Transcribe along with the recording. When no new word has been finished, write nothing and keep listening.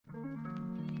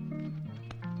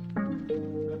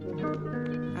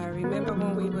I remember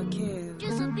when we were kids.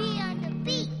 Just a beat on the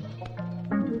beat.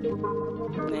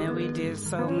 Man, we did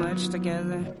so much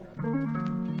together.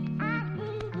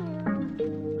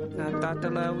 I thought the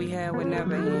love we had would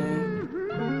never end.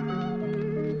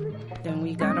 Then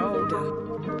we got older.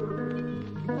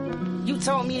 You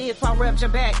told me if I rubbed your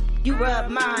back, you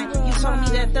rubbed mine. You told me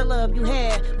that the love you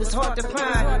had was hard to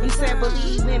find. You said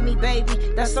believe in me, baby,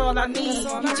 that's all I need.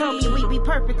 You told me we'd be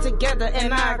perfect together,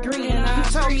 and I agree. You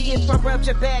told me if I rubbed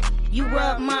your back, you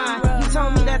rubbed mine. You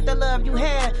told me that the love you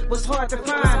had was hard to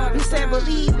find. You said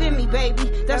believe in me,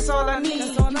 baby, that's all I need.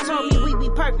 You told me we'd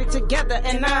be perfect together,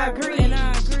 and I agree.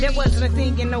 There wasn't a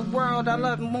thing in the world I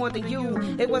loved more than you.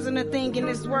 It wasn't a thing in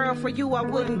this world for you I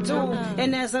wouldn't do.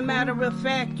 And as a matter of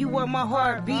fact, you were my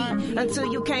heartbeat.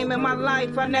 Until you came in my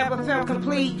life, I never felt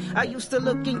complete. I used to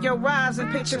look in your eyes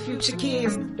and picture future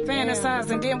kids,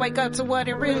 fantasize and then wake up to what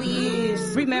it really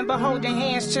is. Remember holding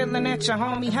hands, chilling at your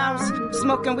homie house,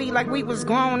 smoking weed like we was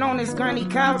grown on this granny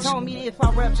couch. You told me if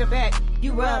I rubbed your back,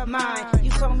 you rubbed mine.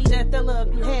 You told me that the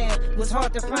love you had was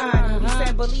hard to find. You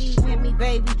said believe in me,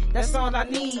 baby, that's all I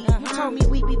need. You told me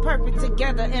we'd be perfect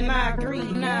together, and I agree.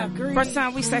 First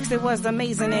time we sexed, it was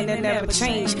amazing and it never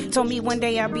changed. Told me one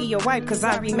day I'll be your wife, cause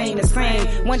I remain the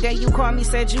same. One day you called me,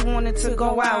 said you wanted to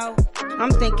go out.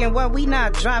 I'm thinking, well, we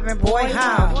not driving, boy,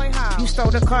 how? You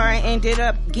stole the car and ended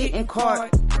up getting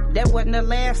caught. That wasn't the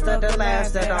last of the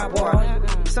last that I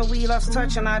bought. So we lost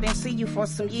touch and I didn't see you for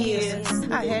some years.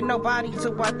 I had nobody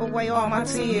to wipe away all my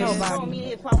tears. You told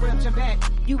me if I rubbed your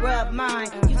back, you rubbed mine.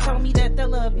 You told me that the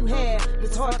love you had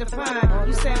was hard to find.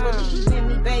 You said believe in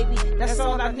me, baby, that's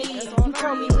all I need. You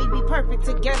told me we'd be perfect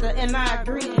together, and I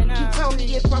agree. You told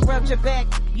me if I rubbed your back,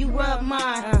 you rubbed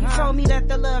mine. You told me that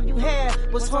the love you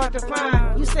had was hard to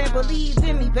find. You said believe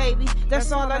in me, baby,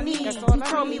 that's all I need. You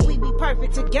told me we'd be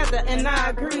perfect together, and I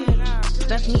agree.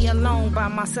 Left me alone by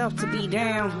myself to be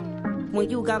down. When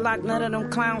you got locked, none of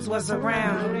them clowns was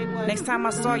around. Next time I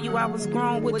saw you, I was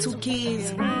grown with 2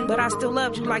 kids. But I still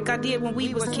loved you like I did when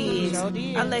we was kids.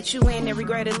 I let you in and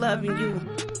regretted loving you.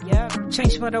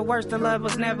 Changed for the worse, the love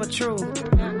was never true.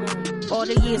 All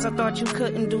the years I thought you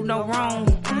couldn't do no wrong.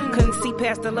 Couldn't see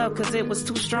past the love cause it was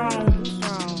too strong.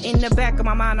 In the back of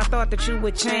my mind I thought that you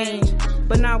would change,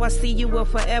 but now I see you will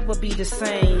forever be the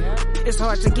same. It's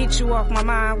hard to get you off my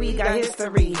mind, we got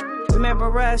history.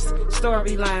 Remember us?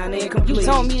 Storyline incomplete. You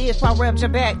told me if I rubbed your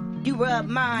back, you rubbed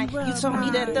mine. You told me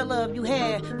that the love you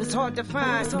had was hard to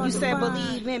find. You said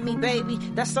believe in me, baby,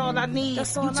 that's all I need.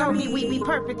 You told me we'd be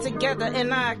perfect together,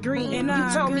 and I agree. You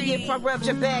told me if I rubbed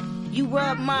your back, you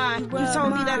rubbed mine. You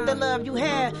told me that the love you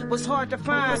had was hard to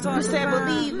find. You said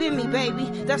believe in me, baby,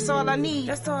 that's all I need.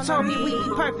 You told me we'd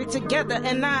be perfect together,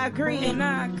 and I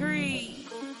agree.